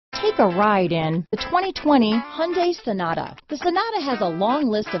Take a ride in the 2020 Hyundai Sonata. The Sonata has a long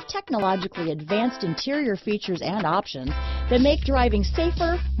list of technologically advanced interior features and options that make driving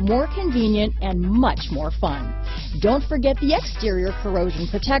safer, more convenient, and much more fun. Don't forget the exterior corrosion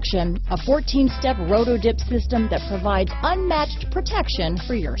protection, a 14-step roto-dip system that provides unmatched protection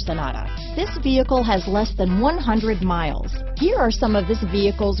for your Sonata. This vehicle has less than 100 miles. Here are some of this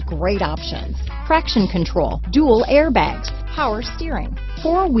vehicle's great options: traction control, dual airbags, power steering,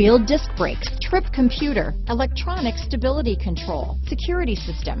 four-wheel disc brakes, trip computer, electronic stability control, security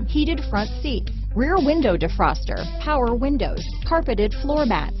system, heated front seats, rear window defroster, power windows, carpeted floor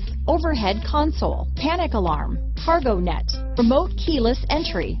mats, overhead console, panic alarm, cargo net, remote keyless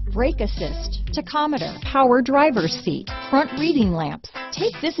entry, brake assist, tachometer, power driver's seat, front reading lamps.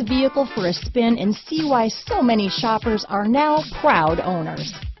 Take this vehicle for a spin and see why so many shoppers are now proud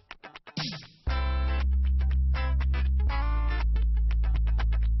owners.